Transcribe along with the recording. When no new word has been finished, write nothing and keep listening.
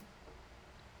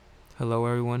Hello,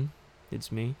 everyone.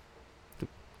 It's me, the,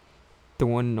 the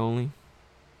one and only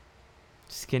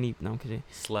skinny. No, I'm kidding.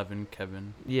 Slevin,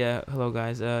 Kevin, Yeah, hello,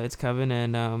 guys. It's Kevin,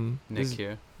 and Nick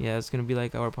here. yeah, it's gonna be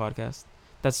like our podcast.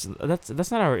 That's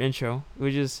not our intro.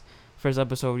 We're just first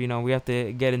episode. We have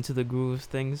to get into the groove of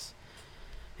things,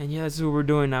 and yeah, that's what we're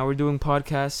doing now. We're doing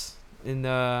podcasts, and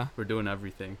We're doing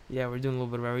everything. yeah, we're doing a little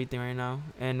bit of everything right now,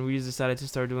 and we just decided to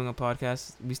start doing a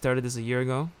podcast. We started this a year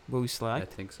ago, but we I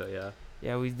slacked. think so, yeah.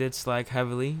 Yeah, we did slack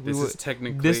heavily. This we is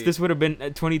technically This would have been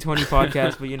a 2020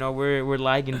 podcast, but we're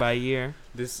lagging by a year.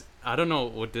 this. I don't know.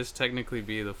 Would this technically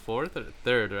be the fourth or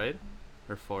third, right?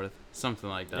 Or fourth, something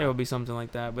like that. It will be something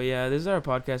like that. But yeah, this is our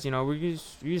podcast.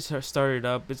 We just started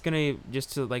up. It's gonna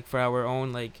just to like for our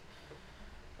own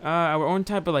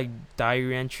type of like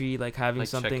diary entry, like having Like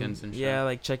something. check-ins and shit. Yeah,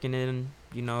 like checking in.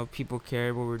 People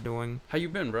care what we're doing. How you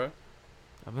been, bro?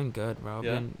 I've been good, bro.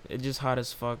 Yeah? It's just hot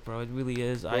as fuck, bro. It really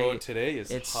is. Bro, today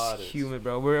is It's hot. humid,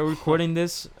 bro. We're recording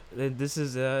this. This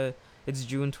is it's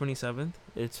June 27th.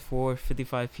 It's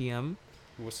 4:55 p.m.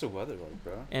 What's the weather like,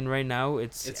 bro? And right now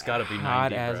it's gotta be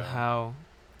hot 90, as bro. hell.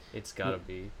 It's gotta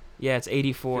be. Yeah, it's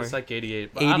 84. It's like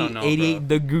 88. But 80, I don't know, 88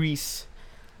 bro. degrees.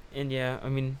 And yeah, I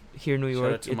mean, here in New Shout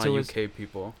York, out to it's my always UK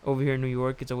people. over here in New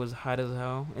York, it's always hot as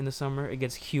hell in the summer. It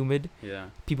gets humid. Yeah.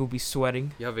 People be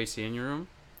sweating. You have AC in your room?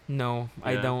 No,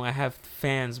 I Yeah. don't. I have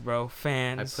fans, bro. I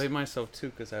Fans. played myself too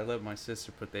because I let my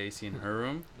sister put the AC in her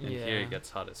room, and here Yeah. it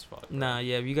gets hot as fuck. Bro. Nah,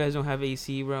 yeah, if you guys don't have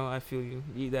AC, bro, I feel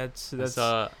you. That's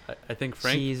I think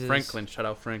Jesus. Franklin, shout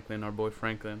out Franklin, our boy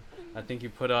Franklin. I think he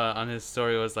put on his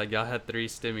story was like y'all had 3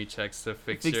 stimmy checks to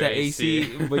fix your that AC.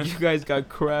 AC, but you guys got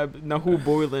crap. Now who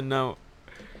boiling now?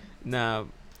 Nah,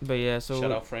 but yeah. So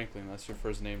Shout out Franklin, that's your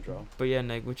first name drop. But yeah,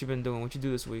 Nick, what you been doing? What you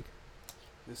do this week?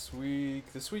 This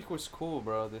week was cool,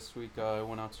 bro. This week I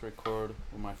went out to record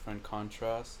with my friend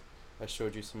Contrast. I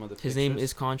showed you some of the His pictures. name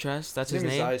is Contrast. That's his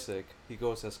name. name. Is Isaac. He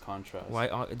goes as Contrast. Why?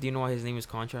 Do you know why his name is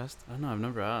Contrast? I don't know. I've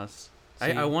never asked. So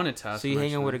I wanted to ask. So you him,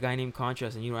 hang out with a actually. guy named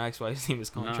Contrast, and you don't ask why his name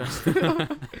is No. Contrast.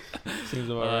 Seems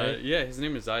about right. Yeah, his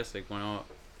name is Isaac.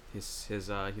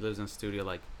 He lives in a studio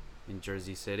like in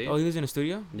Jersey City. Oh, he lives in a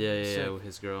studio. Yeah, Sick. with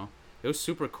his girl. It was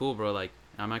super cool, bro. Like,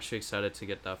 I'm actually excited to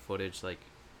get that footage, like,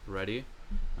 ready.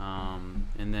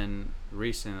 And then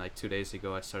recently, like 2 days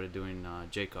ago, I started doing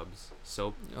Jacob's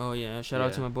soap. Oh yeah, shout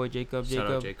out to Yeah. my boy Jacob. Shout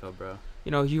out Jacob, bro.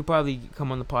 He'll probably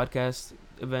come on the podcast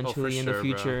eventually in the sure,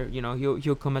 bro. future.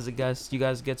 He'll come as a guest. You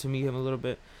guys get to meet him a little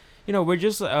bit. We're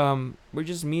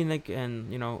just me, Nick,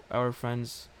 and our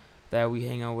friends that we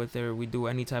hang out with, or we do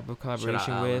any type of collaboration Shout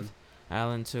out with.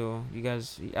 Alan too. You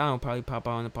guys, I don't know, probably pop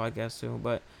out on the podcast too.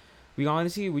 But we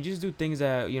just do things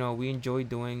that we enjoy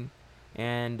doing,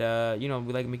 and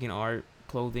we like making art,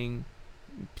 clothing,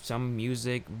 some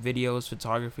music, videos,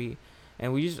 photography,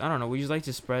 and we just like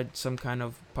to spread some kind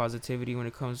of positivity when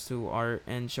it comes to art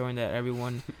and showing that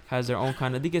everyone has their own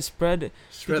kind of. They can spread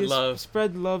Love.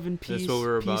 spread love and peace. That's what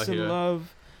we're peace about and here.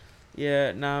 love.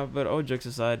 Yeah, nah, but all jokes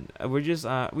aside, we just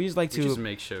like We to just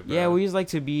make sure, bro. yeah, we just like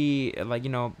to be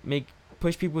like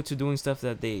push people to doing stuff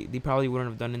that they probably wouldn't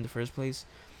have done in the first place.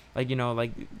 Like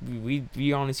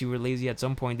we honestly were lazy at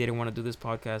some point. They didn't want to do this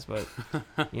podcast, but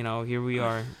here we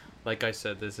are. Like I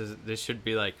said, this should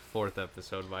be like 4th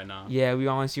episode by now. Yeah, we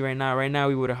honestly right now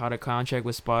we would have had a contract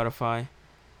with Spotify,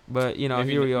 but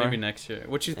maybe, here we are. Maybe next year.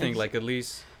 What you think? Ex- Like at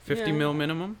least 50 Yeah. mil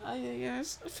minimum? Yeah,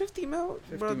 it's 50 mil,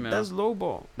 50 bro. mil. That's low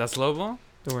ball. That's low ball?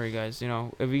 Don't worry, guys.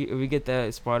 If we get that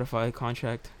Spotify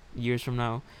contract years from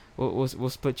now, we'll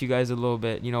split you guys a little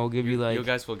bit. We'll give you like you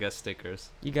guys will get stickers.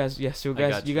 you guys. Yes, you I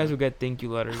guys. got You guys you. will get thank you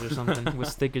letters or something with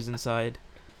stickers inside.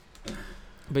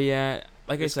 But yeah,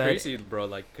 like It's I said, crazy, bro.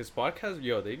 Like, cause podcasts,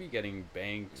 they be getting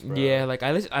bangs, bro. yeah, like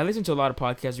I listen to a lot of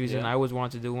podcasts recently. Yeah. I always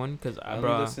wanted to do one because I only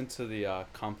bro, listen to the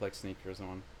Complex Sneakers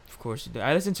one. of course you do.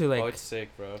 I listen to Oh, like it's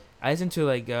sick, bro. I listen to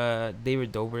like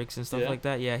David Dobrik's and stuff Yeah. like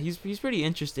that. Yeah, he's pretty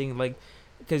interesting. Like,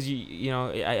 cause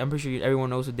I'm pretty sure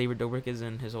everyone knows who David Dobrik is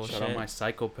and his whole Shout shit. out my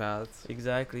psychopaths.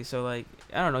 Exactly. So like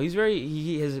I don't know. He's very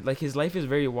his life is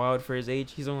very wild for his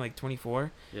age. He's only like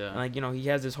 24. Yeah. And like he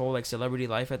has this whole like celebrity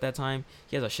life at that time.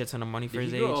 He has a shit ton of money for Did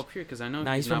his he age. grow up here? Cause I know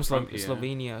Nah, he's not from here.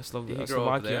 Slovenia, Did he grow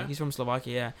up Slovakia. there? He's from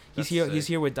Slovakia. Yeah, That's he's sick.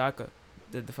 here with DACA,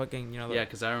 the fucking Yeah,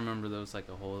 cause I remember there was like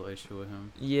a whole issue with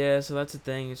him. Yeah, so that's the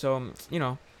thing. So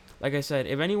like I said,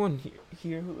 if anyone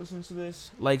here who listens to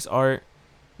this likes art,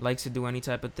 likes to do any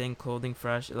type of thing, clothing,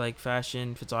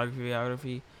 fashion, photography,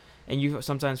 videography, and you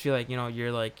sometimes feel like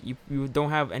you're like you don't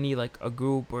have any like a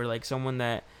group or like someone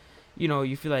that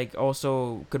you feel like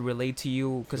also could relate to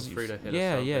you because Feel free to hit us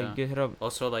yeah up, yeah yeah. you get hit up.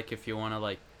 Also, like if you want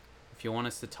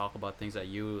us to talk about things that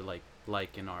you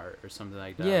like in art or something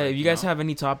like that. Yeah, like, if you guys have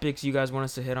any topics you guys want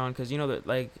us to hit on, because that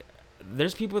like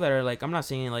there's people that are like, I'm not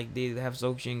saying like they have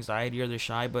social anxiety or they're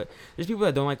shy, but there's people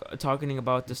that don't like talking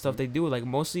about the stuff Mhm. they do. Like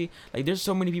mostly, like there's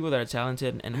so many people that are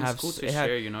talented and And have it's cool to have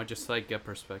share, you know, just like get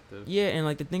perspective. yeah, and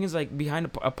like the thing is like behind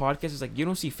a podcast is like you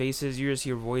don't see faces, you just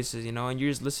hear voices, you know, and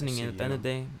you're just listening. see And at the end of the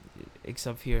you. day,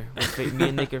 except here,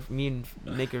 me and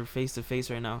Nick are face to face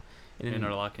right now. And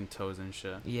Interlocking toes and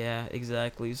shit. yeah,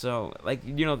 exactly. So like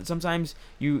you know, sometimes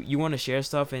you want to share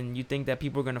stuff and you think that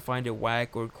people are gonna find it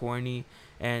whack or corny,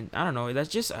 and I don't know. That's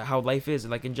just how life is.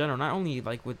 Like in general, not only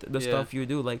like with the Yeah. stuff you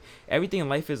do, like everything in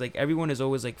life is like everyone is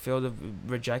always like filled with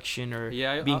rejection or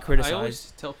Yeah, being I criticized.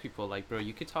 always tell people like, bro,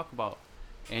 you could talk about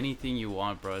anything you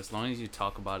want, bro, as long as you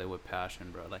talk about it with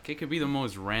passion, bro. Like it could be the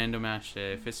most random ass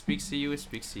shit. If it speaks to you, it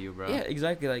speaks to you, bro. Yeah,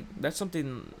 exactly. Like that's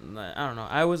something that, I don't know.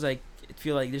 I always like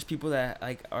feel like there's people that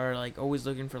like are like always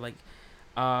looking for like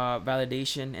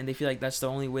validation, and they feel like that's the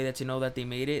only way that to know that they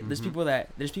made it. There's Mhm. people that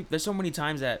there's so many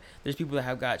times that there's people that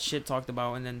have got shit talked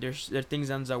about, and then their things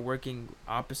ends up working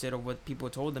opposite of what people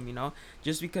told them. You know,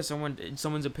 just because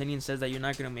someone's opinion says that you're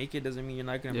not gonna make it doesn't mean you're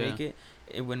not gonna Yeah. make it.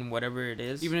 When whatever it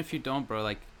is. Even if you don't, bro,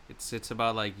 like it's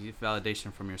about like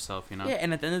validation from yourself, you know. Yeah,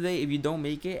 and at the end of the day, if you don't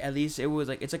make it, at least it was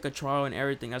like it's like a trial and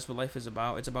error thing. That's what life is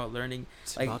about. It's about learning.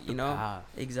 It's Like, about you the know, path.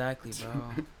 Exactly,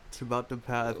 bro. It's about the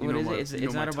path. What is it?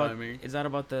 It's not about. It's not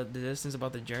about the distance.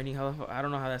 About the journey. How I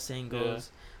don't know how that saying Yeah.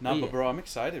 goes. Nah, Yeah. but bro, I'm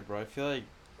excited, bro. I feel like,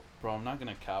 bro, I'm not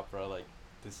gonna cap, bro. Like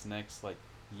this next like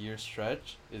year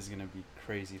stretch is gonna be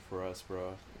crazy for us,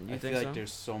 bro. You I think feel like so?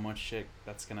 there's so much shit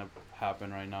that's gonna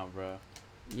happen right now, bro.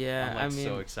 Yeah, I'm like I mean,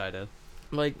 so excited.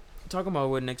 like talking about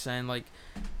what Nick's saying, like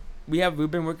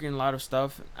we've been working a lot of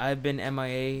stuff. I've been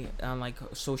MIA on like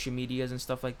social medias and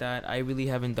stuff like that. I really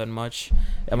haven't done much.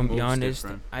 I'm gonna be Move's honest.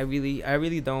 different. I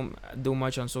really don't do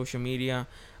much on social media.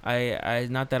 I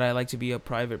not that I like to be a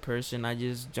private person. I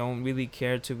just don't really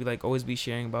care to be like always be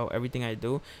sharing about everything I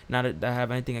do. Not that I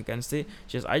have anything against it.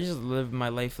 I just live my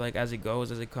life like as it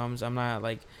goes, as it comes. I'm not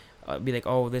like be like,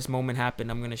 oh, this moment happened,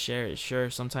 I'm gonna share it. Sure,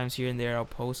 sometimes here and there I'll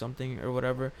post something or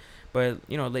whatever, but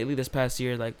you know, lately this past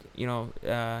year, like you know,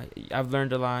 I've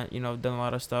learned a lot. You know, done a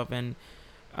lot of stuff, and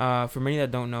for many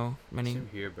that don't know, Same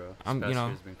here, bro. I'm- This you past know,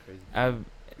 year's been crazy. I've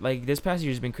like this past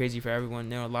year has been crazy for everyone.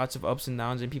 You know, lots of ups and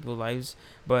downs in people's lives,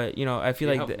 but you know, I feel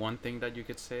Do you like have one thing that you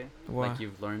could say What? like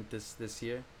you've learned this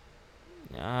year?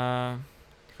 uh,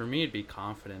 For me, it'd be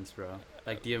confidence, bro.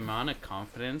 Like the amount of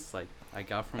confidence like I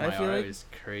got from I my feel art like- is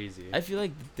crazy. I feel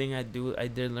like the thing I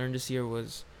did learn this year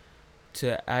was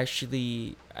to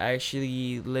actually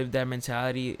live that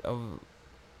mentality of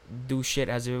do shit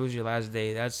as if it was your last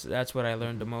day. That's what I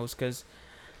learned the most, cause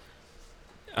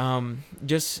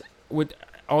just with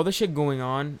all the shit going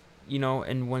on, you know,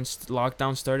 and once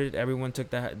lockdown started, everyone took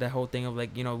that whole thing of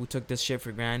like, you know, we took this shit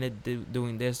for granted,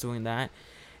 doing this, doing that.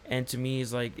 And to me,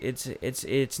 it's like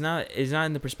it's not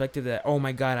in the perspective that, oh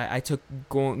my god, I took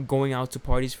going out to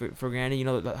parties for granted. You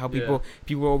know how people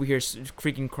are over here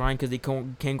freaking crying because they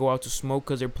can't go out to smoke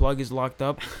because their plug is locked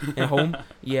up at home.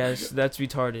 Yes, that's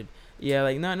retarded. Yeah,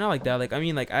 like not like that. Like I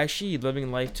mean, like actually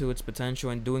living life to its potential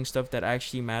and doing stuff that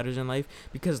actually matters in life,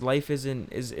 because life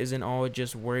isn't all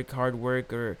just hard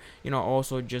work, or you know,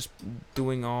 also just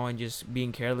doing all and just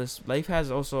being careless. Life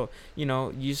has also, you know,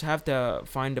 you just have to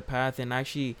find a path and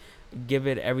actually give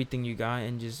it everything you got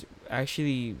and just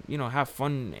actually, you know, have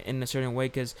fun in a certain way,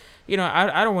 because you know,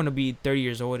 I don't want to be 30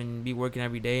 years old and be working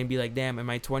every day and be like, damn, in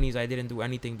my 20s I didn't do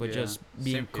anything but just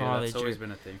be in Same here, college. That's always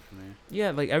been a thing for me.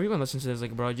 Yeah, like everyone listens to this,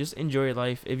 like, bro, just enjoy your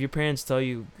life. If your parents tell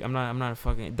you, I'm not a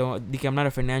fucking I'm not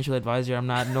a financial advisor. I'm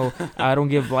not no I don't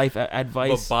give life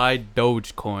advice. But buy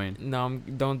Dogecoin. No,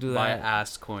 don't do Buy that.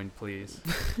 ass coin, please.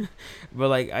 But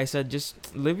like I said,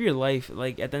 just live your life.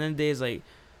 Like at the end of the day, it's like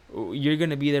you're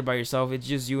gonna be there by yourself. It's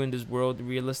just you in this world.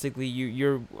 Realistically,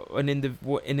 you're an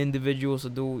individual, so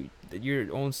do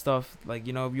your own stuff. Like,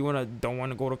 you know, if you don't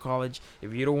wanna go to college,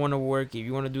 if you don't wanna work, if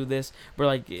you wanna do this, but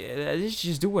like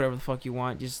just do whatever the fuck you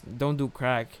want. Just don't do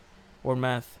crack, or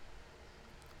meth,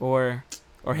 or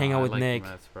hang Nah, out I with like Nick.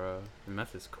 Meth, bro. The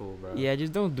meth is cool, bro. Yeah,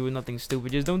 just don't do nothing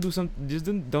stupid. Just don't do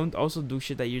don't also do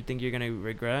shit that you think you're gonna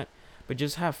regret. But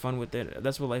just have fun with it.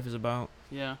 That's what life is about.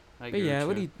 Yeah, I But agree. yeah,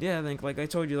 with you. I think, like I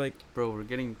told you, like Bro, we're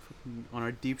getting on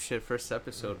our deep shit first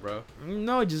episode, bro.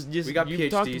 no, just We got you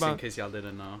talked PhDs in about. case y'all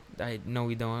didn't know. I no,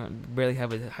 we don't. Barely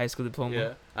have a high school diploma.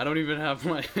 Yeah, I don't even have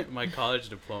my college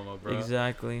diploma, bro.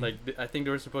 Exactly. Like I think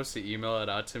they were supposed to email it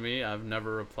out to me. I've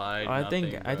never replied. I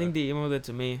nothing, think bro. they emailed it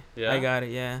to me. Yeah? I got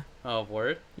it. Yeah. Oh,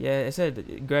 word. Yeah. It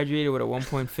said graduated with a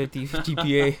 1.50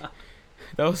 GPA.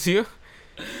 That was you.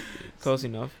 Close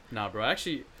enough. Nah, bro.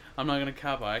 Actually, I'm not gonna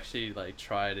cap. I actually like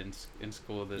tried in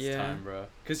school this Yeah. time, bro.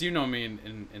 Cause you know me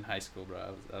in high school, bro.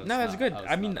 I was No, that's not, good. was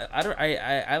I mean, not- I don't.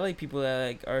 I like people that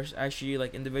like are actually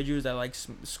like individuals that like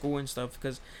school and stuff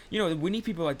because we need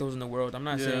people like those in the world. I'm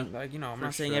not Yeah, saying like I'm for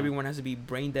not saying sure. everyone has to be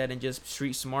brain dead and just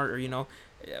street smart or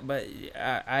but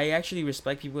I actually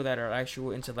respect people that are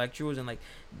actual intellectuals and like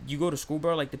you go to school,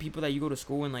 bro. Like the people that you go to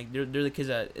school and like they're the kids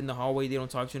that in the hallway they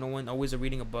don't talk to no one, always are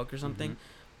reading a book or something. Mhm.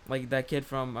 Like that kid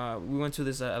from we went to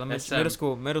this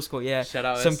SM. middle school, yeah. Shout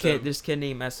out Some SM. kid, this kid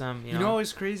named SM. You know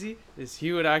what's crazy is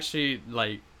he would actually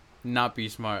like not be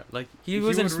smart. Like He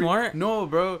wasn't would read- smart? No,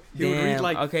 bro. He would read Damn.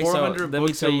 like Okay, 400 so let me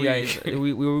books tell a you guys, week.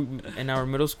 we were in our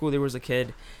middle school. There was a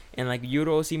kid, and like you would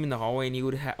always see him in the hallway, and he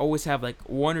would always have like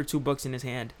 1 or 2 books in his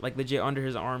hand, like legit under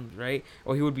his arm, right?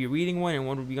 Or he would be reading one, and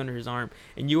one would be under his arm,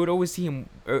 and you would always see him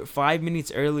 5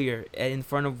 minutes earlier in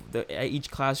front of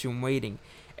each classroom waiting,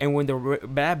 and when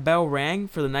that bell rang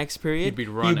for the next period, He'd be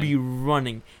running. He'd be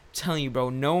running. I'm telling you,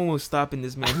 bro, no one was stopping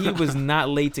this man. He was not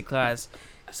late to class.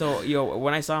 So,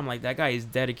 when I saw him, like, that guy is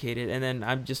dedicated. And then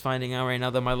I'm just finding out right now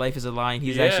that my life is a lie and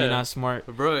he's actually Yeah. not smart.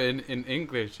 Bro, in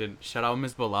English, and shout out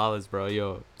Miss Balalas, bro.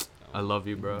 Yo, I love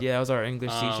you, bro. Yeah, that was our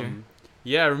English teacher.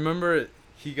 Yeah, I remember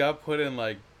he got put in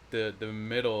like the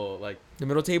middle, like The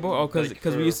middle table? Oh, because like,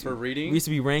 we used for reading. we used to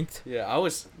be ranked. Yeah, I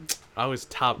was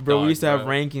top. Bro, dog, we used to have bro.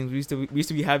 rankings. We used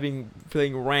to be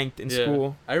playing ranked in Yeah.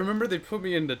 school. I remember they put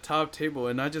me in the top table,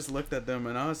 and I just looked at them,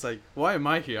 and I was like, "Why am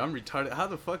I here? I'm retarded. How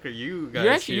the fuck are you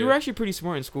guys You were actually pretty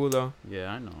smart in school, though.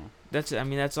 Yeah, I know. That's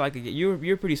all I could get.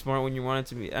 You're pretty smart when you wanted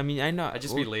to be. I mean, I know. I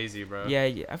just be lazy, bro. Yeah,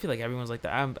 I feel like everyone's like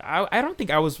that. I don't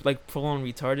think I was like full on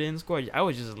retarded in school. I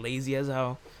was just lazy as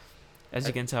hell, as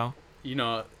you can tell. You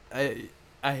know,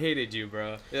 I hated you,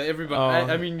 bro. Yeah, everybody.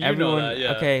 Oh, I mean, you everyone, know that.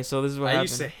 Yeah. Okay, so this is what I happened.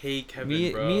 used to hate Kevin,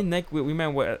 me, bro. me and Nick, we met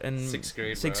in 6th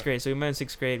grade. sixth bro. grade. So we met in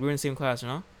 6th grade. We were in the same class, you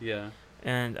know. Yeah.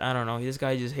 And I don't know, this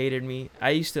guy just hated me.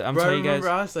 I'm Bro, I telling you remember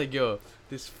guys. I was like, yo,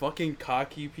 this fucking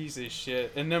cocky piece of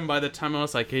shit. And then by the time I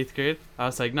was like 8th grade, I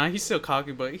was like, nah, he's still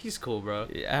cocky, but he's cool, bro.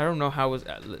 I don't know how it was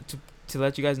to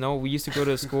let you guys know. We used to go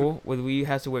to school where we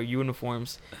had to wear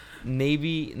uniforms,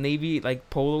 navy like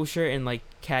polo shirt and like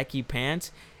khaki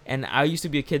pants. And I used to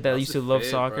be a kid that How's used it to love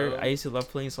fit, soccer. bro? I used to love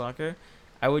playing soccer.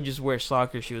 I would just wear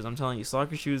soccer shoes. I'm telling you,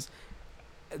 soccer shoes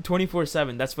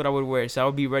 24/7. That's what I would wear. So I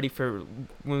would be ready for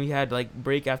when we had like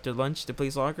break after lunch to play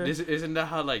soccer. Isn't that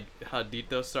how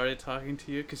Dito started talking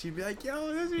to you? Cause he'd be like,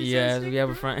 yo, this is Yeah, so sick, we have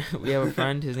a bro." friend. We have a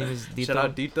friend. His name is Dito. Shout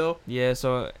out Dito. Yeah,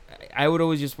 so I would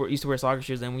always used to wear soccer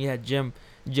shoes, and we had gym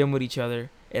with each other,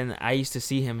 and I used to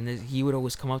see him, and he would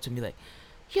always come up to me like,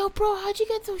 "Yo, bro, how'd you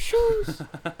get those shoes?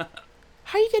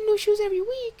 How you get new shoes every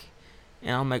week?"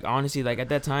 And I'm like, honestly, like at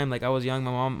that time, like I was young.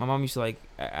 My mom used to like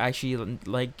actually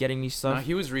like getting me stuff. Nah,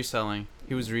 he was reselling.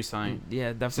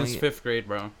 Yeah, definitely. Since 5th grade,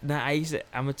 bro. Nah,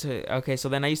 okay, so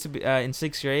then I used to be in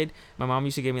 6th grade. My mom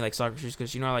used to give me like soccer shoes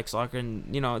because I like soccer,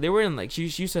 and they were in like she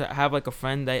used to have like a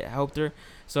friend that helped her,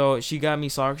 so she got me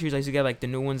soccer shoes. I used to get like the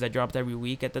new ones that dropped every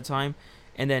week at the time.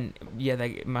 And then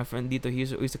like my friend Dito, he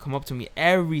used to come up to me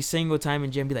every single time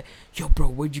in gym and be like, "Yo, bro,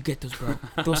 where'd you get those, bro?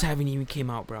 Those haven't even came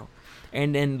out, bro."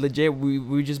 And then legit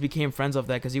we just became friends off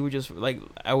that because he would just like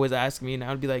always ask me, and I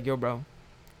would be like, "Yo, bro,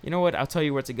 you know what? I'll tell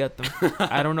you where to get them."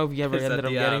 I don't know if you ever Is that ended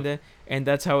up the getting app? there, and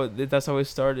that's how it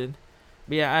started.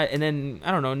 But yeah, and then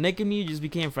I don't know, Nick and me just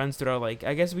became friends throughout. Like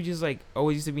I guess we just like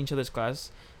always used to be in each other's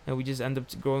class, and we just end up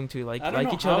growing to like I don't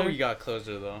know each how other. we got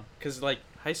closer though, cause like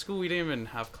high school we didn't even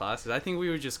have classes. I think we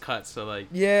were just cut. So like,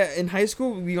 Yeah, in high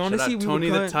school we shout honestly out we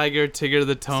Tony would the cut, Tiger, Tigger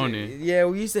the Tony. Yeah,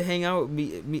 we used to hang out.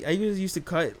 I used to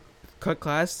cut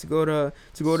class to go to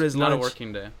his Not lunch. a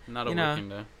working day. Not a You know, working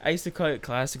day. I used to cut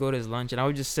class to go to his lunch, and I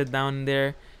would just sit down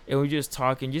there and we just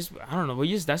talk and just I don't know.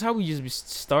 That's how we just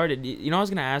started. I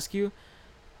was gonna ask you,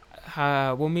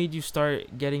 what made you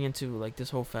start getting into like this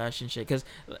whole fashion shit? Because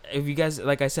if you guys,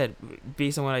 like I said,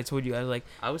 based on what I told you guys, like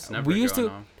I was never. we used growing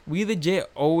to- up. we legit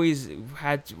always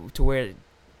had to wear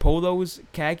polos,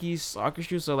 khakis, soccer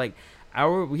shoes. So like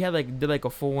we had like did like a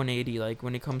full 180 like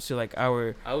when it comes to like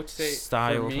our I would say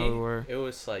style for of me, how we were. it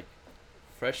was like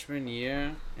freshman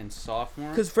year and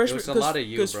sophomore. 'Cause it freshman- was a 'cause- lot of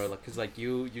you, 'cause- bro. Because like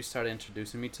you started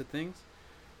introducing me to things,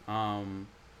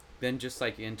 then just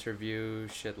like interview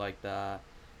shit like that,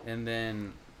 and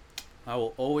then I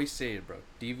will always say it, bro.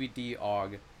 DVD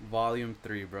Og Volume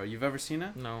 3, bro. You've ever seen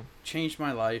it? No. Changed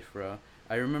my life, bro.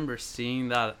 I remember seeing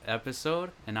that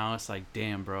episode and I was like,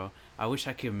 damn, bro. I wish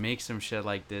I could make some shit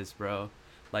like this, bro.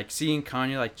 Like seeing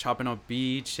Kanye like chopping up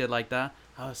beats, shit like that.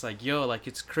 I was like, yo, like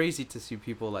it's crazy to see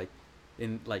people like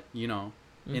in like,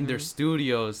 in their Mhm.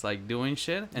 studios like doing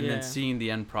shit and Yeah. then seeing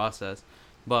the end process.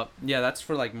 But yeah, that's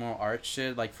for like more art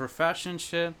shit. Like for fashion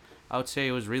shit, I would say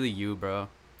it was really you, bro.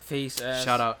 Face ass.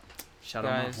 Shout out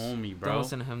Guys, my homie, Don't bro.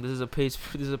 listen to him. This is a paid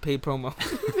promo.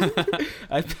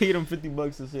 I paid him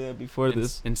 $50 to say that before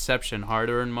this. Inception,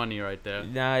 hard-earned money right there.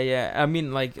 Nah, yeah. I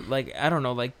mean, like I don't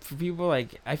know. Like for people,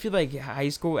 like I feel like high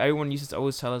school. Everyone used to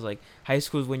always tell us like high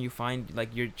school is when you find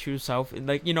like your true self. And,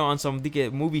 like on some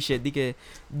movie shit. This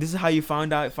is how you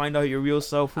find out your real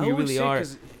self, who you really are.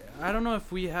 'Cause I don't know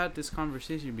if we had this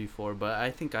conversation before, but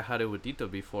I think I had it with Dito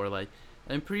before. Like,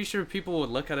 I'm pretty sure people would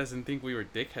look at us and think we were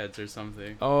dickheads or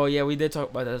something. Oh yeah, we did talk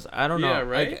about this. I don't know. Yeah,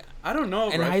 right. Like, I don't know.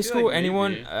 in bro. I high feel school, like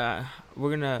anyone? maybe. We're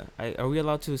gonna. Are we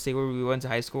allowed to say where we went to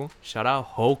high school? Shout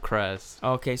out Hillcrest.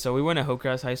 Okay, so we went to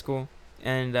Hillcrest High School,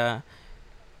 and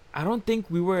I don't think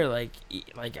we were like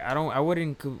I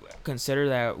wouldn't consider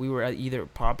that we were either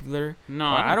popular. No,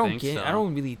 Or I don't think so. I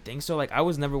don't really think so. Like I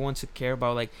was never one to care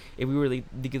about like if we were like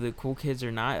the cool kids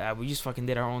or not. We just fucking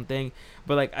did our own thing.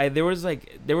 But like there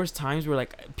was times where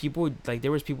like people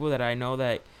there was people that I know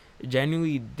that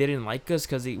genuinely didn't like us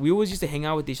because we always used to hang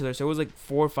out with each other. So it was like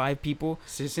 4 or 5 people.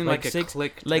 So it seemed like like a 6,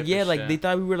 clique. Like type yeah, of like shit. they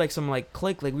thought we were like some like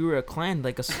clique, like we were a clan,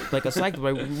 like a sect,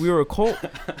 like we were a cult.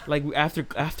 Like after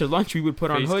lunch we would put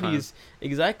on Face hoodies.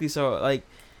 Exactly. So like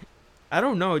I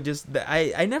don't know, just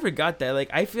I never got that. Like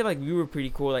I feel like we were pretty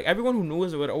cool. Like everyone who knew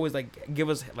us would always like give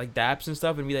us like daps and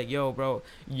stuff and be like, yo, bro,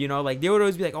 like they would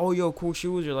always be like, oh, yo, cool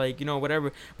shoes or like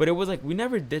whatever. But it was like we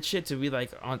never did shit to be like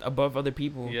above other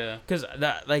people. Yeah. Cause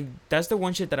that's the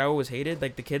one shit that I always hated.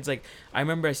 Like the kids, like I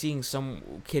remember seeing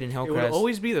some kid in Hillcrest. It would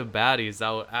always be the baddies that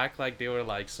would act like they were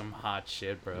like some hot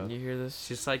shit, bro. You hear this? It's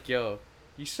just like, yo,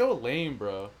 you so lame,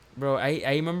 bro. Bro,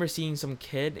 I remember seeing some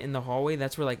kid in the hallway.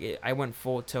 That's where like I went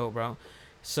full tilt, bro.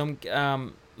 Some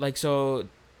so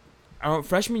our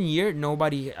freshman year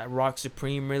nobody rocked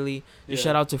Supreme really. Just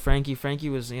shout out to Frankie. Frankie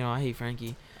was I hate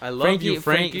Frankie. I love you,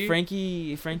 Frankie.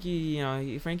 Frankie,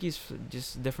 Frankie's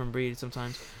just a different breed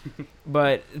sometimes.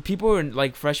 But people were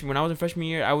like when I was in freshman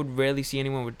year, I would rarely see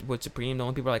anyone with Supreme. The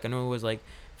only people like I knew was like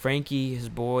Frankie, his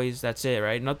boys. That's it,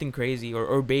 right? Nothing crazy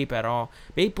or Bape at all.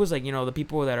 Bape was like the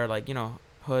people that are like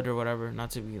hood or whatever, not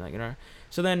to be like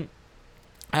So then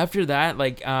after that,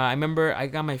 like I remember I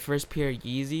got my first pair of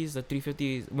Yeezys, the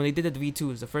 350s when they did the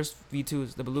V2s, the first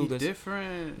V2s, the Belugas.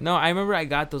 Different. No, I remember I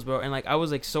got those, bro, and like I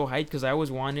was like so hyped because I always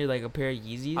wanted like a pair of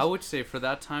Yeezys. I would say for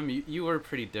that time you were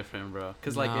pretty different, bro.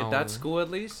 Cause like at that school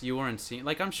at least you weren't seen.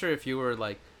 Like I'm sure if you were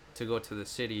like to go to the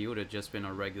city, you would have just been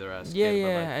a regular ass Yeah, kid.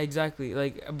 yeah, But, like, exactly.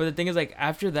 Like, but the thing is, like,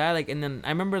 after that, like, and then I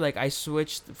remember, like, I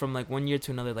switched from like one year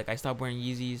to another. Like, I stopped wearing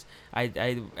Yeezys.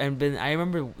 I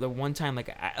remember the one time,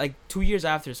 like 2 years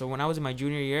after. So when I was in my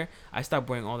junior year, I stopped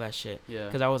wearing all that shit. Yeah.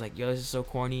 Because I was like, yo, this is so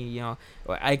corny.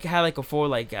 I had like a full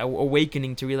like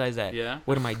awakening to realize that. Yeah.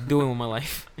 What am I doing with my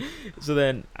life? So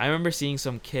then I remember seeing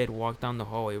some kid walk down the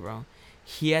hallway, bro.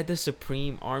 He had the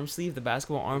Supreme arm sleeve, the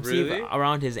basketball arm sleeve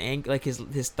around his ankle, like his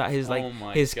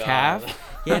calf.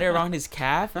 He had it around his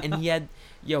calf, and he had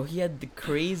the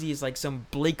craziest, like some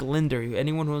Blake Linder.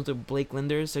 Anyone who knows the Blake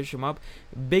Linder, search him up.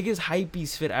 Biggest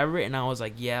hypebeast fit ever, and I was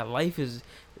like, yeah,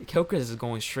 Hillcrest is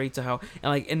going straight to hell.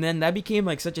 And then that became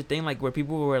like such a thing, like where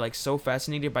people were like so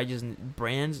fascinated by just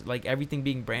brands, like everything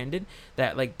being branded,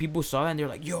 that like people saw that and they were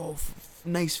like, yo,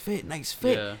 nice fit.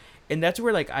 Yeah. And that's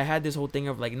where like I had this whole thing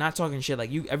of like not talking shit.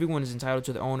 Like everyone is entitled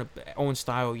to their own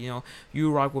style.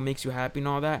 You rock what makes you happy and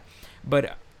all that.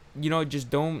 But just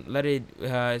don't let it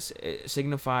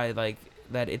signify like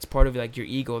that it's part of like your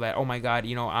ego. That oh my god,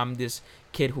 I'm this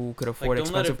kid who could afford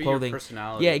expensive clothing.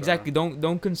 Yeah, exactly. Bro.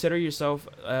 Don't consider yourself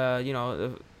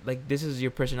like this is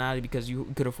your personality because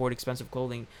you could afford expensive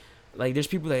clothing. Like there's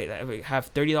people that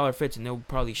have $30 fits and they'll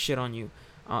probably shit on you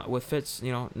with fits.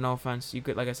 No offense. You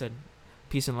could, like I said.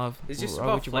 Peace and love. It's just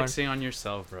about flexing on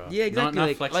yourself, bro. Yeah, exactly.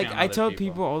 Not flexing on I tell other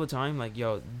people all the time, like,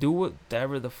 yo, do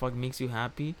whatever the fuck makes you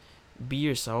happy. Be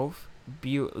yourself.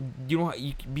 Be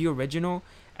original.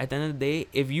 At the end of the day,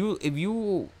 if you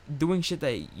Mm-hmm. doing shit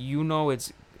that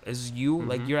is you,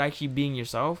 like you're actually being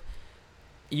yourself,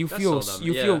 you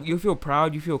feel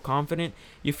proud, you feel confident,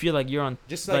 you feel like you're on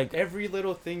just like every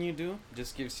little thing you do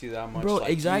just gives you that much, bro,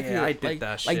 like, exactly. yeah, I did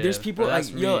that shit. Like there's people bro,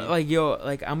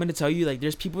 like I'm gonna tell you, like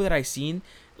there's people that I seen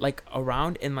like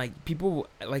around, and like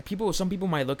some people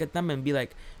might look at them and be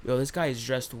like, yo, this guy is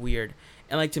dressed weird.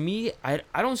 And like to me, I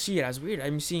don't see it as weird.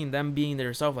 I'm seeing them being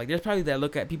their self. Like there's probably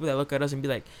people that look at us and be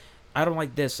like, I don't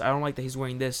like this. I don't like that he's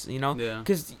wearing this, Yeah.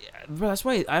 Because that's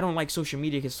why I don't like social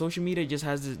media. Because social media just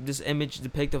has this image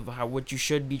depict of what you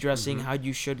should be dressing, how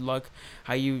you should look,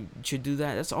 how you should do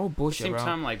that. That's all bullshit, At the same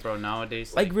bro. time, like, bro,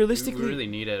 nowadays, like realistically, you really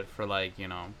need it for like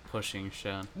pushing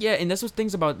shit. Yeah, and that's what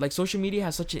things about like social media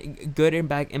has such a good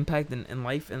impact in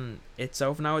life and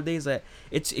itself nowadays that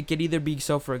it could either be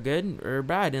so for good or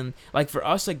bad. And like for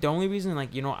us, like the only reason like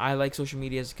I like social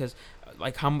media is because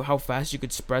like how fast you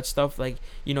could spread stuff. Like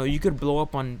you could blow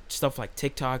up on stuff like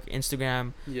TikTok,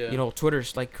 Instagram, Yeah.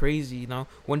 Twitter's like crazy.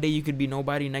 One day you could be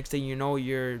nobody, next thing you know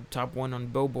you're top one on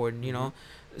Billboard. And, Mhm.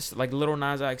 it's like Little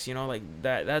Nas X, like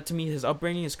that to me, his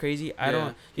upbringing is crazy. I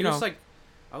don't, He was like,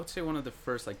 I would say one of the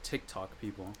first like TikTok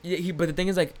people. yeah, but the thing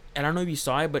is, like, I don't know if you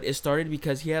saw it, but it started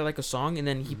because he had like a song, and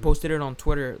then he Mhm. posted it on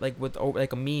Twitter, like with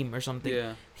like a meme or something.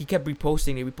 Yeah. He kept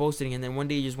reposting, and then one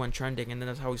day he just went trending, and then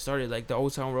that's how he started, like the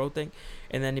Old Town Road thing,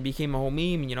 and then it became a whole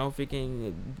meme.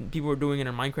 Freaking people were doing it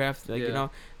in Minecraft, like Yeah.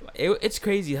 it's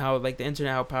crazy how like the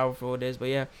internet, how powerful it is. But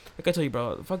yeah, like I told you,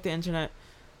 bro, fuck the internet,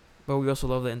 but we also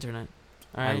love the internet.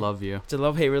 All right? I love you. It's a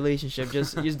love hate relationship.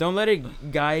 Just don't let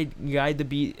it guide the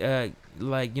beat.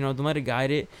 Like don't let it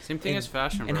guide it. Same thing and- as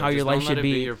fashion, and bro. how your Just life don't let should it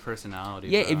be. your personality.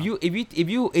 Yeah, bro.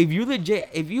 if you legit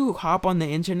if you hop on the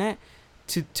internet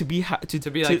to be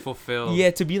like fulfilled. yeah,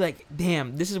 to be like,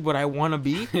 damn, this is what I want to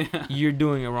be. You're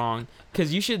doing it wrong.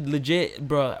 Cause you should legit,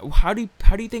 bro. How do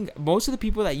you think most of the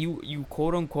people that you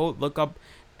quote unquote look up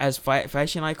as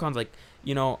fashion icons, like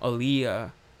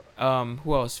Aaliyah,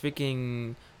 who else?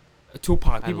 Freaking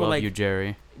Tupac. I People love like you,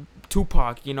 Jerry.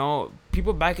 Tupac,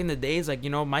 people back in the days, like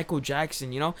Michael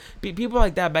Jackson, people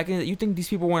like that back in you think these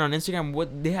people weren't on Instagram?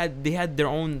 What they had their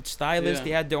own stylist, Yeah.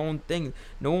 they had their own thing.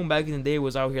 No one back in the day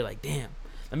was out here like, damn,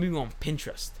 let me go on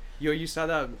Pinterest. Yo, you saw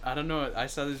that? I don't know. I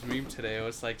saw this meme today. It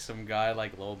was like some guy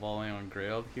like lowballing on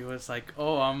Grailed. He was like,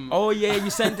 "Oh, I'm." Oh yeah, you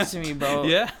sent it to me, bro.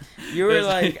 Yeah. You were It's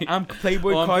like, I'm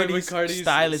Playboy I'm Cardi's, Playboy Cardi's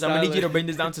stylist. I'm gonna need you to stylist. bring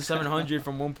this down to 700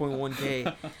 from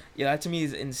 1.1K. Yeah, that to me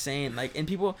is insane. Like, and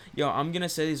people, I'm gonna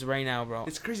say this right now, bro.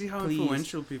 It's crazy how Please.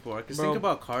 influential people are. Cause Bro. think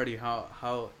about Cardi,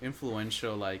 how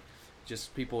influential, like,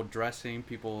 just people dressing,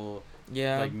 people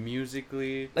Yeah. like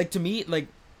musically. Like to me, like,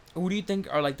 who do you think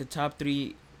are like the top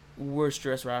 3 worst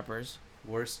dressed rappers?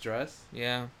 Worst dress.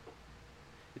 Yeah.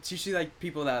 It's usually like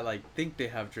people that like think they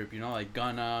have drip, like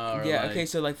Gunna or Yeah. like, Okay.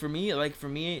 So like for me,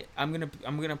 I'm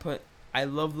gonna put. I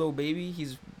love Lil Baby.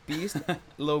 He's beast.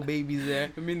 Lil Baby's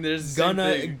there. I mean, there's same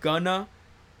thing. Gunna.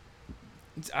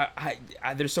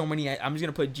 There's so many. I'm just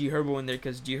gonna put G Herbo in there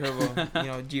because G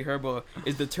Herbo, G Herbo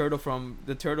is the turtle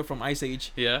from Ice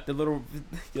Age. Yeah. The little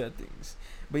things.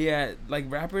 But yeah, like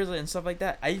rappers and stuff like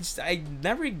that. I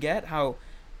never get how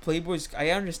Playboy's. I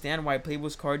understand why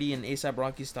Playboy's Cardi and ASAP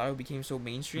Rocky's style became so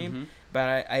mainstream, Mhm.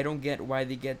 but I don't get why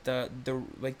they get the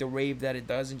rave that it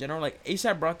does in general. Like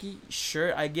ASAP Rocky,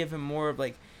 sure, I give him more of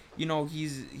like,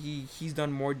 he's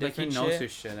done more Like he different knows shit.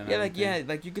 his shit. And Yeah, everything.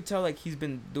 like you could tell like he's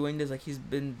been doing this, like he's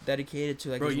been dedicated to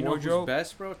like Bro, his you know wardrobe. who's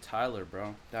best, bro? Tyler,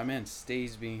 bro. That man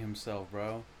stays being himself,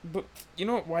 bro. But you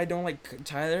know why I don't like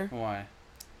Tyler? Why?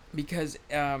 Because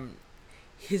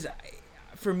his,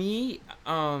 for me,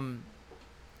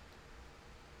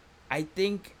 I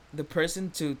think the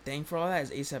person to thank for all that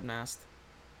is ASAP Nast.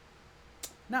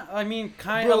 No, I mean,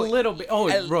 kind Bro, of a little bit.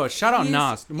 Oh, bro, shout out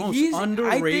Nas, the most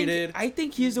underrated. I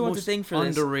think he's the one to most thank for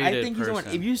this. I underrated think he's the one.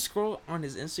 person. If you scroll on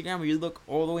his Instagram or you look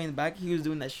all the way in the back, he was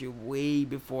doing that shit way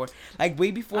before. Like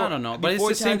way before. I don't know, but it's before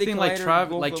the same Tyler, thing. Like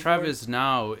Collider, Travis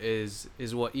now is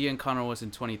what Ian Connor was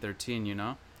in 2013.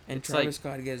 And It's Travis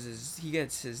Scott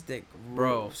gets his dick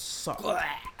Bro. sucked.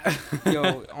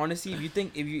 Yo, honestly,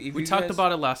 if we talked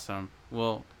about it last time.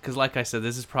 Well, because like I said,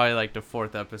 this is probably like the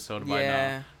 4th episode by now.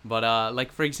 yeah, But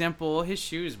like for example, his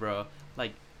shoes, bro.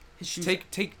 Like his shoes.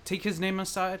 take his name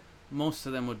aside. Most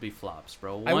of them would be flops,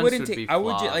 bro. I Ones wouldn't would take. be I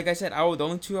would flop. like I said. The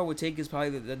only 2 I would take is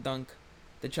probably the dunk,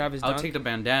 the Travis I'll dunk. take the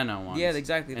bandana ones. Yeah,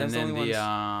 exactly. That's and the then only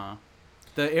ones.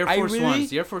 the Air I Force really- ones.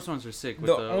 The Air Force ones are sick. With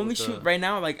The the only with the- shoe right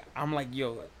now, like I'm like,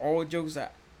 yo, all jokes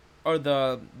that, or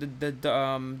the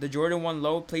Jordan 1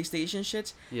 low PlayStation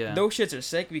shits. Yeah. Those shits are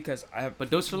sick because I have.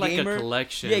 But those are like gamer- a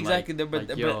collection. Yeah, exactly. Like,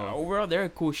 but yo. overall, they're a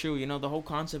cool shoe. The whole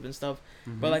concept and stuff.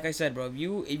 Mhm. But like I said, bro, if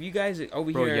you guys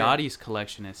over Bro, here, Yachty's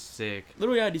collection is sick.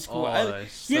 Little Yachty's cool. Oh,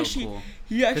 it's he so actually- cool.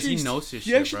 He Because actually he knows his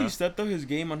he shit, actually bro. stepped up his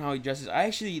game on how he dresses.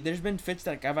 There's been fits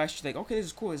that I've actually like, okay, this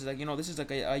is cool. It's like this is like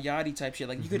a Yachty type shit.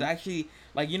 Like you could Mhm. actually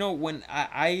like when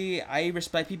I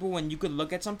respect people when you could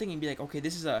look at something and be like, okay,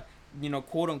 this is a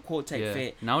quote unquote type Yeah.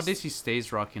 fit. Nowadays he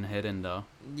stays rocking Hidden though.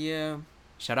 Yeah,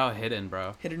 Shout out Hidden,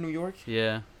 bro. hit in New York.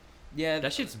 Yeah. Yeah,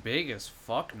 That shit's big as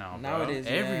fuck now, bro. Now it is,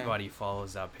 yeah. Everybody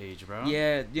follows that page, bro.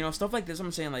 yeah, stuff like this.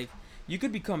 I'm saying like you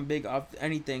could become big off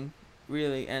anything.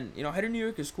 Really, and Header New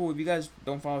York is cool. If you guys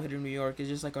don't follow Header New York, it's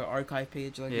just like an archive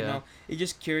page. Like Yeah. it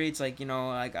just curates like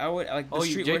like I would like the Oh,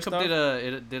 streetwear Jacob stuff.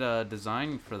 did a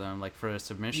design for them, like for a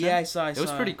submission. Yeah, I saw. It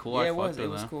was pretty cool. Yeah, I it was. fucked It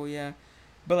with was that. cool. Yeah,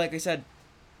 but like I said,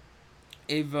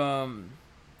 if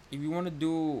if you want to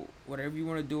do whatever you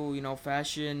want to do, you know,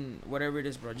 fashion, whatever it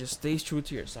is, bro, just stay true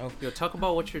to yourself. Yo, talk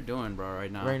about what you're doing, bro,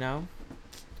 right now. Right now,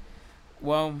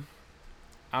 well,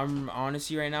 I'm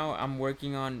honestly right now I'm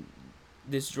working on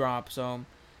this drop. So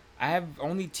I have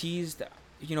only teased,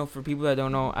 you know, for people that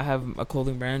don't know, I have a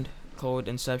clothing brand called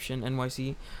Inception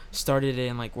NYC. Started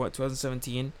in like what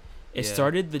 2017. It Yeah.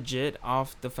 started legit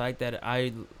off the fact that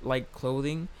I like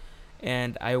clothing,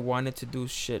 and I wanted to do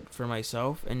shit for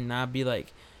myself and not be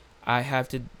like, I have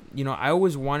to. You know, I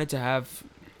always wanted to have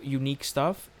unique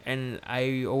stuff, and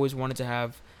I always wanted to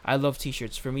have. I love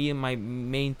t-shirts. For me, my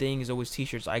main thing is always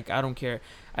t-shirts. I don't care.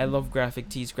 I love graphic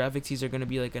tees. Graphic tees are gonna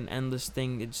be like an endless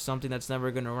thing. It's something that's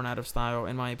never gonna run out of style,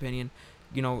 in my opinion.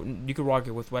 You know, you could rock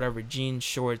it with whatever jeans,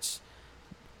 shorts,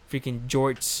 freaking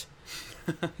jorts,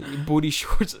 booty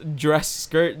shorts, dress,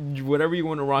 skirt, whatever you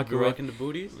want to rock it You're with. rocking the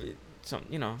booties Some,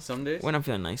 you know, some days. when I'm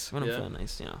feeling nice. When I'm Yeah. feeling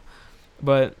nice, you know.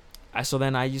 But so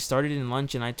then I just started in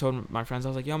lunch, and I told my friends, I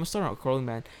was like, yo, I'm gonna start a clothing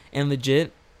brand. And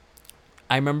legit,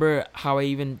 I remember how I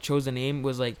even chose the name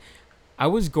was like, I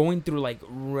was going through like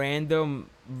random,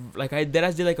 like I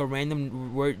did like a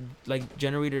random word, like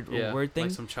generated Yeah, word thing.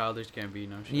 like some childish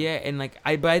Gambino shit. Yeah, and like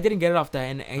but I didn't get it off that,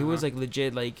 and it was Uh-huh. like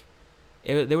legit, like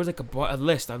there was like a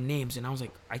list of names, and I was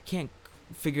like, I can't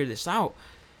figure this out.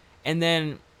 And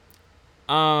then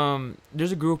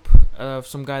there's a group of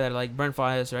some guy that like Brent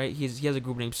Fias, right? He has a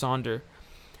group named Sonder,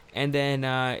 and then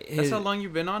That's how long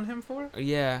you've been on him for?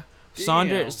 yeah. Damn.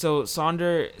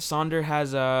 Sonder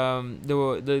has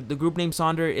the group name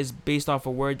Sonder is based off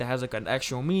a word that has like an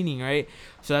actual meaning, right?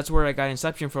 So that's where I got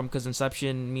Inception from, because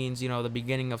Inception means, you know, the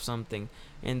beginning of something,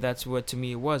 and that's what to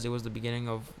me it was. It was the beginning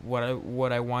of what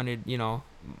I wanted, you know,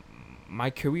 my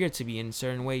career to be in a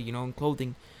certain way, you know, in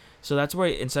clothing. So that's where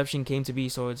Inception came to be.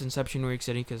 So it's Inception New York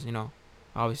City, because, you know,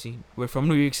 obviously we're from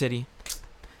New York City.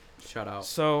 Shout out.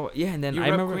 So yeah, and then You I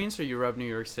rep remember Queens or you rep New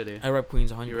York City? I rep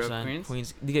Queens 100%. You rep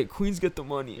Queens? Queens get the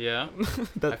money. Yeah.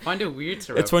 That- I find it weird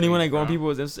to rep It's funny when I Queens, go on bro.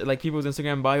 people's people's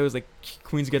Instagram bios, like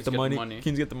Queens get the money.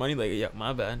 Queens get the money. Like, yeah,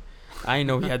 my bad. I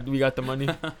know we got the money.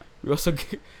 We also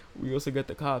get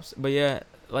the cops. But yeah,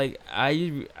 like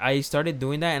I started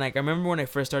doing that, and like I remember when I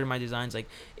first started my designs. Like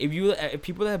if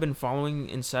people that have been following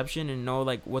Inception and know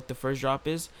like what the first drop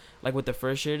is, like what the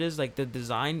first shirt is, like the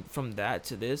design from that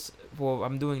to this, what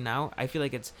I'm doing now, I feel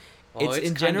like it's Oh, it's in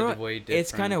kind general of way different.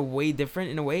 it's kind of way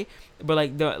different in a way, but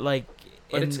like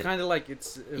But in it's kind of like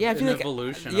it's yeah, I an feel like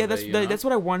evolution. yeah, of that's it, you know? that's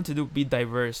what I wanted to do, be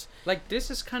diverse. Like this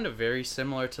is kind of very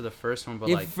similar to the first one, but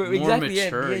Yeah, like more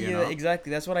mature. You know? exactly.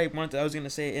 That's what I wanted. I was gonna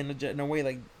say in a way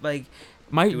like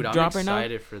my Dude, I'm drop right now.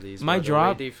 excited for these. my bro.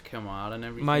 drop- the way they've come out and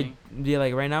everything. My yeah,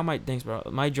 like right now, my thanks, bro.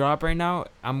 My drop right now,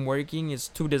 I'm working is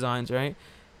 2 designs, right?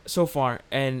 So far,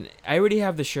 and I already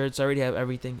have the shirts. I already have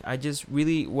everything. I just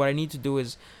really what I need to do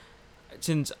is,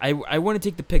 since I want to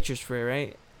take the pictures for it,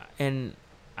 right? And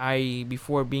I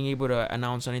before being able to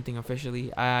announce anything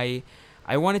officially, I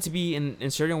want it to be in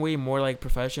a certain way more like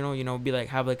professional. You know, be like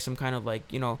have like some kind of like,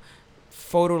 you know,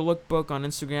 photo lookbook on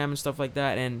Instagram and stuff like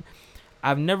that. And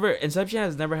Inception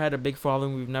has never had a big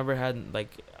following. We've never had like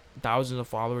thousands of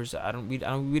followers. We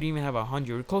didn't even have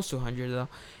 100. We're close to 100 though.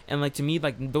 And like to me,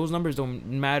 like those numbers don't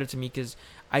matter to me, because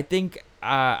I think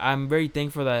I'm very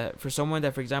thankful that for someone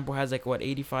that, for example, has like what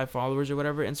 85 followers or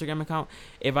whatever Instagram account,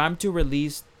 if I'm to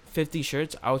release 50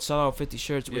 shirts, I would sell out 50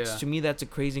 shirts, which Yeah. to me that's a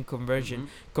crazy conversion Mhm.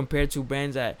 compared to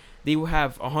brands that they will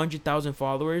have 100,000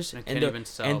 followers And and can't even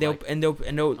sell. they'll like, and they'll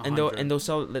and they'll and they'll 100. and they'll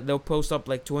sell they'll post up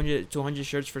like 200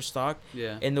 shirts for stock,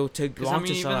 yeah. and they'll take Because I long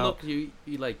mean, to sell even out. look, you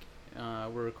like,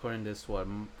 we're recording this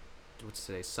what's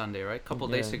today? Sunday, right? A couple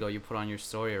days Yeah. ago, you put on your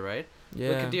story, right? Yeah.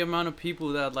 Look at the amount of people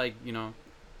that like,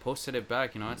 posted it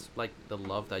back. It's like the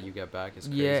love that you get back is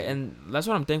crazy. Yeah, and that's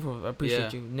what I'm thankful for. I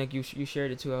appreciate Yeah. you, Nick. You shared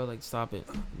it too. I was like, stop it,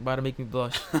 about to make me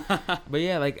blush. But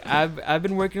yeah, like I've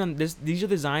been working on this. These are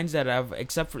designs that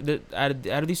except for out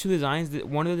of these 2 designs,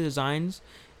 one of the designs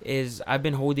is I've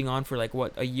been holding on for like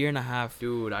what, a year and a half.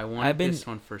 Dude, I wanted I've been- this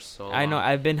one for so long. I know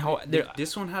I've been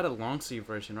This one had a long sleeve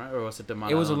version, right? Or was it the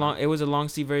Maradona? it was a long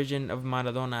sleeve version of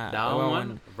Maradona. That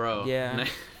one, bro. Yeah.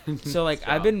 So like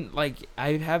I've been like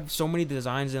I have so many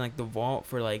designs in like the vault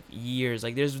for like years.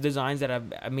 Like there's designs that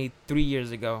I made 3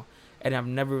 years ago, and I've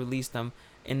never released them.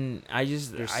 And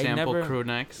There's I sample never crew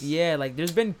necks. yeah, like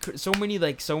there's been so many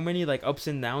like ups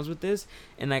and downs with this,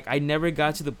 and like I never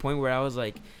got to the point where I was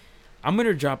like, I'm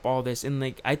gonna drop all this. And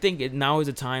like I think now is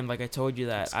the time. Like I told you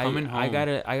that It's coming I home.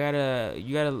 gotta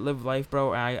you gotta live life,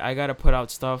 bro. I gotta put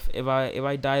out stuff. If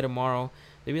I die tomorrow,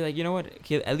 they'd be like, you know what?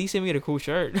 Kid, at least let me get a cool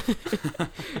shirt.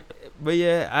 But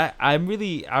yeah, I'm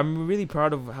really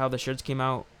proud of how the shirts came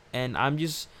out, and I'm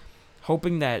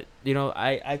hoping that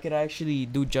I could actually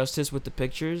do justice with the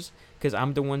pictures, because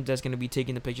I'm the one that's gonna be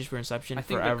taking the pictures for Inception I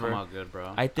think they forever. come out good,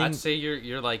 bro. I think. I'd say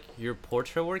your like your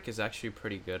portrait work is actually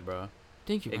pretty good, bro.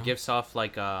 Thank you, bro. It gives off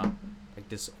like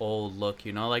this old look,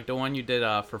 you know, like the one you did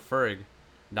for Ferg.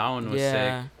 That one was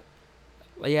Yeah. sick.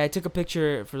 Yeah, I took a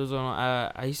picture for those.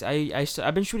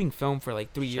 I've been shooting film for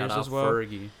like 3 years Shout out as well.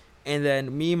 Fergie. And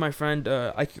then me and my friend,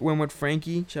 I went with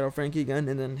Frankie. Shout out Frankie again.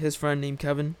 And then his friend named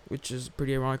Kevin, which is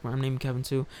pretty ironic. I'm named Kevin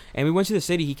too. And we went to the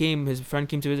city. His friend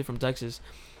came to visit from Texas.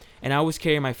 And I always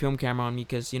carry my film camera on me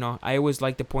because, I always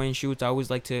like to point and shoot. I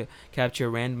always like to capture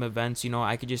random events.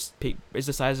 I could just pick, it's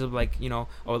the size of like,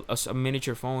 a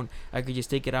miniature phone. I could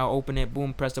just take it out, open it,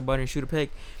 boom, press the button, shoot a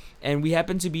pic. And we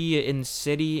happened to be in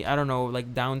city, I don't know,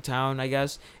 like downtown, I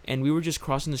guess. And we were just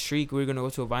crossing the street. We were going to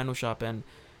go to a vinyl shop, and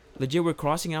legit we're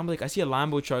crossing, and I'm like, I see a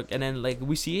Lambo truck, and then like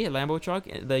we see a Lambo truck,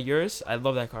 the Urus. I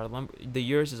love that car. The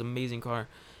Urus is an amazing car.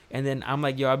 And then I'm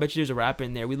like, yo, I bet you there's a rapper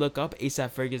in there. We look up,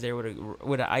 ASAP Ferg is there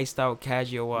with an iced out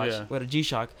Casio watch, with a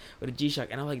G-Shock,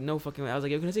 and I'm like, no fucking way. I was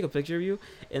like, yo, can I take a picture of you?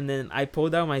 And then I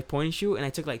pulled out my point and shoot, and I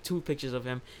took like 2 pictures of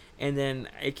him. And then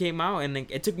it came out, and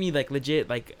like, it took me like legit,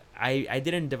 like I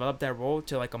didn't develop that role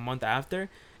till like a month after.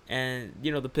 And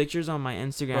the pictures on my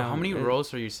Instagram. Bro, how many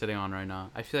rolls are you sitting on right now?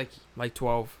 I feel like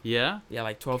 12. Yeah? Yeah,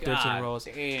 like 12, 13 God rolls.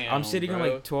 Damn, I'm sitting bro. on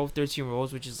like 12, 13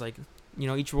 rolls, which is like,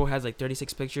 each roll has like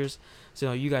 36 pictures.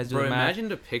 So you guys do Bro, the math. imagine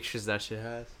the pictures that shit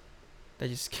has.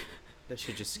 That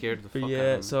shit just scared the fuck out of me.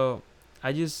 Yeah, so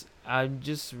I'm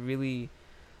just really,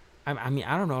 I mean,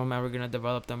 I don't know if I'm ever gonna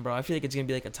develop them, bro. I feel like it's gonna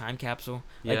be like a time capsule.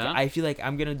 Like, Yeah? I feel like I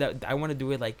want to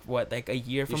do it like a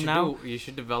year from now. You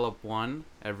should develop one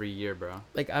every year, bro.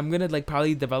 Like, I'm gonna like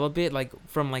probably develop it like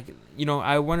from like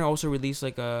I want to also release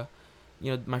like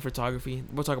my photography.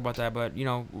 We'll talk about that, but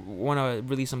want to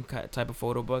release some type of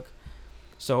photo book.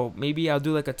 So maybe I'll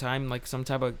do like some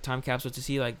type of time capsule to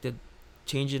see like the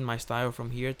change in my style from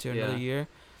here to another year,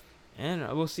 and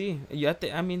we'll see.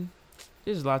 I mean,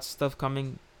 there's lots of stuff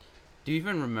coming. Do you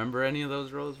even remember any of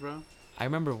those roles, bro? I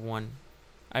remember one.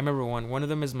 One of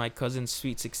them is my cousin's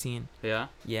Sweet 16. Yeah?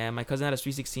 Yeah, my cousin had a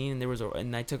Sweet 16, and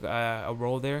and I took a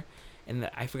role there, and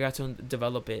I forgot to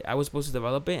develop it. I was supposed to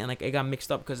develop it, and like it got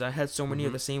mixed up because I had so many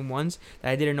of the same ones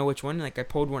that I didn't know which one. And, like I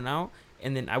pulled one out,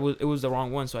 and then it was the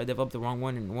wrong one, so I developed the wrong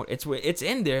one, and it's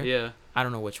in there. Yeah. I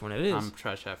don't know which one it is. I'm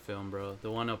trash at film, bro. The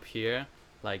one up here,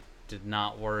 like, did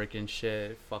not work and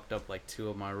shit. It fucked up like 2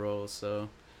 of my rolls, so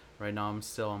right now I'm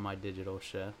still on my digital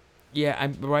shit.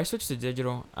 Yeah, I switched to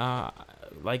digital.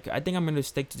 Like I think I'm gonna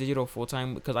stick to digital full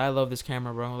time because I love this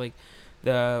camera, bro. Like,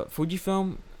 the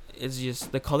Fujifilm is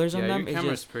just the colors on them. Your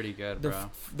camera's pretty good, bro.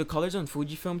 The colors on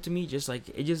Fujifilm to me just like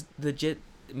it just legit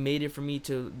made it for me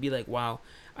to be like, wow,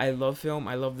 I love film.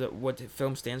 I love what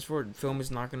film stands for. Film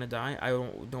is not gonna die. I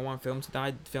don't want film to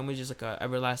die. Film is just like a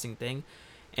everlasting thing,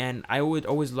 and I would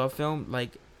always love film.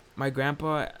 Like my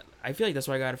grandpa, I feel like that's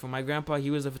why I got it from my grandpa. He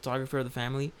was the photographer of the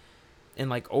family. And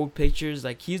like old pictures,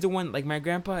 like he's the one. Like my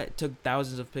grandpa took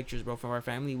thousands of pictures, bro, from our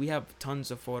family. We have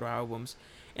tons of photo albums,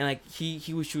 and like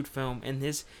he would shoot film. And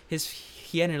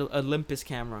he had an Olympus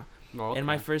camera, Okay. and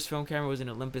my first film camera was an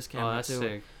Olympus camera that's too.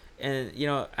 sick. And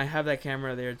I have that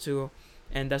camera there too,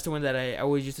 and that's the one that I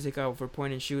always used to take out for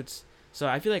point and shoots. So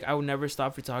I feel like I will never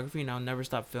stop photography, and I'll never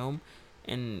stop film.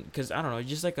 And because I don't know, it's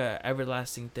just like a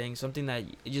everlasting thing, something that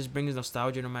it just brings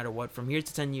nostalgia no matter what. From here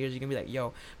to 10 years, you're gonna be like,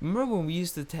 yo, remember when we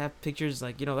used to have pictures?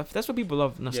 Like, that's what people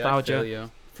love, nostalgia. Yeah, I feel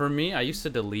you. For me, I used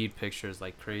to delete pictures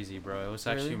like crazy, bro. It was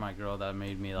actually Really? my girl that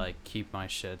made me like keep my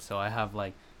shit. So I have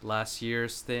like last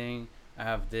year's thing. I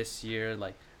have this year.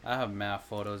 Like I have mad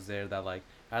photos there that like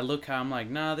I look at. I'm like,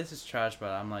 nah, this is trash.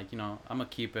 But I'm like, I'm gonna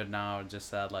keep it now.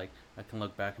 Just that like I can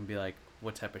look back and be like,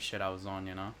 what type of shit I was on,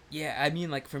 Yeah, I mean,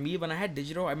 like for me, when I had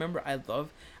digital, I remember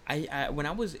I when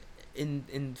I was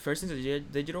in first into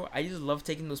digital, I just love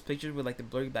taking those pictures with like the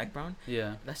blurry background.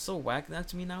 Yeah. That's so whack now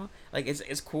to me now. Like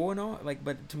it's cool and all, like,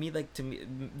 but to me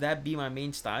that be my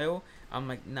main style. I'm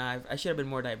like, nah, I should have been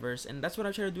more diverse, and that's what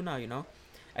I try to do now.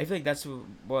 I feel like that's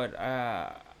what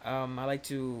I like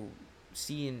to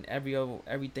see in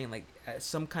everything, like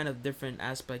some kind of different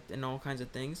aspect in all kinds of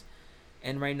things.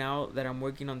 And right now that I'm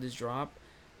working on this drop,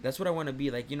 that's what I want to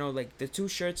be like. Like the 2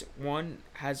 shirts, one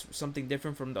has something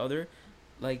different from the other.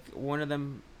 Like one of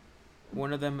them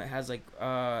has like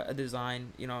a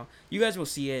design. You guys will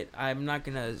see it. I'm not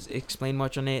gonna explain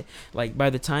much on it. Like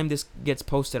by the time this gets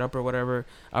posted up or whatever,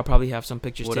 I'll probably have some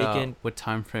pictures taken. What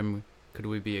time frame could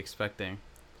we be expecting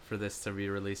for this to be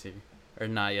releasing, or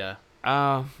not yet?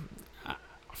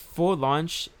 Full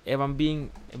launch. If I'm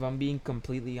being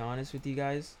completely honest with you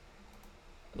guys,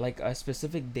 like a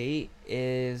specific date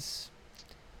is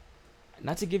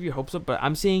not to give your hopes up, but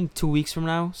I'm saying 2 weeks from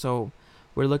now. So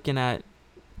we're looking at,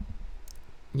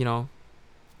 you know,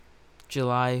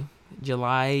 July,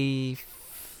 July,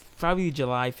 probably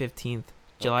July 15th,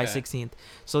 July Okay. 16th.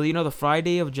 So you know, the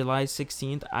Friday of July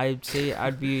 16th, I'd say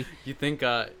I'd be. You think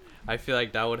I feel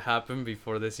like that would happen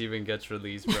before this even gets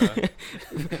released, bro.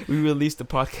 We released the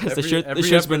podcast. The Every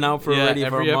shirt's been out for yeah, already for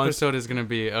every a month. episode is gonna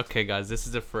be okay, guys. This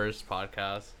is the first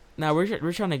podcast. Now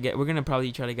we're trying to get. We're gonna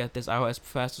probably try to get this out as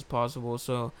fast as possible,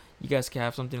 so you guys can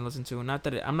have something to listen to. Not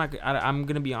that I'm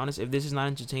gonna be honest. If this is not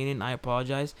entertaining, I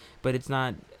apologize, but it's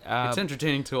not. It's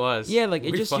entertaining to us. Yeah, like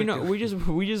it We just, you know,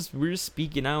 fucking- we're just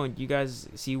speaking out, and you guys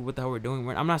see what the hell we're doing.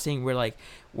 I'm not saying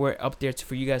we're up there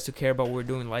for you guys to care about what we're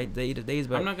doing like day to days,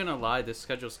 but I'm not gonna lie. This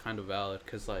schedule's kind of valid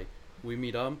because like we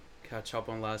meet up, catch up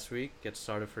on last week, get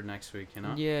started for next week. You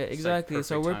know. yeah, It's, like, exactly.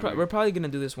 So perfect timing. we're probably gonna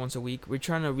do this once a week. We're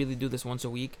trying to really do this once a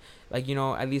week. Like, you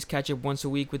know, at least catch up once a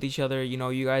week with each other. You know,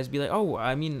 you guys be like, oh,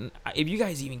 I mean, if you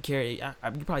guys even care, you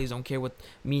probably don't care what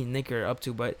me and Nick are up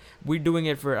to, but we're doing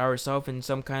it for ourselves in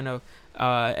some kind of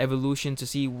evolution to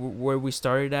see where we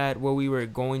started at, where we were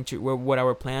going to, what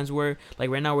our plans were. Like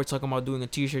right now, we're talking about doing a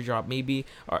t-shirt drop. Maybe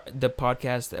the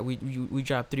podcast that we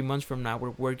drop 3 months from now,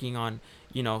 we're working on,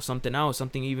 you know, something else,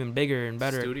 something even bigger and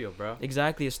better. Studio, bro.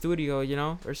 Exactly, a studio, you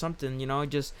know, or something, you know.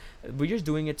 Just we're just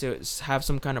doing it to have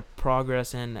some kind of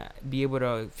progress and be able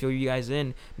to fill you guys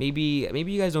in. Maybe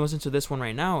you guys don't listen to this one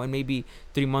right now, and maybe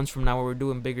 3 months from now, when we're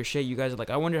doing bigger shit, you guys are like,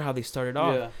 I wonder how they started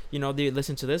off. Yeah. You know, they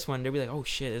listen to this one, they'll be like, oh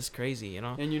shit, it's crazy, you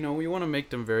know. And you know we want to make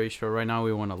them very short. Right now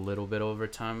we want a little bit over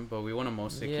time, but we want to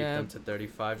mostly Yeah. keep them to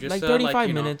 35. Just Like so, 35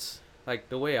 you know, minutes. like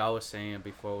the way I was saying it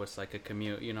before was like a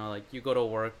commute. You know, like you go to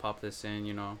work, pop this in,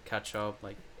 you know, catch up.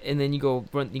 Like And then you go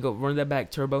run that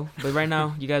back turbo. But right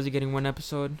now, you guys are getting one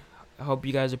episode. I hope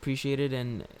you guys appreciate it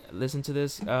and listen to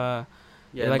this.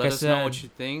 yeah, like let I us know what said- you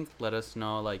think. Let us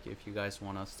know like if you guys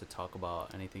want us to talk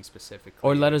about anything specifically.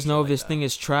 Or let us shit know if like this that. thing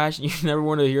is trash. You never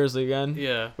want to hear us again.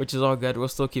 Yeah. Which is all good. We'll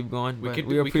still keep going. We but could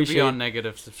we we could appreciate be on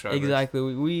negative subscribers. exactly.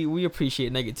 We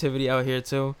appreciate negativity out here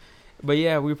too. But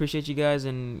yeah, we appreciate you guys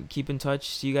and keep in touch.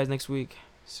 See you guys next week.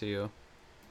 See you.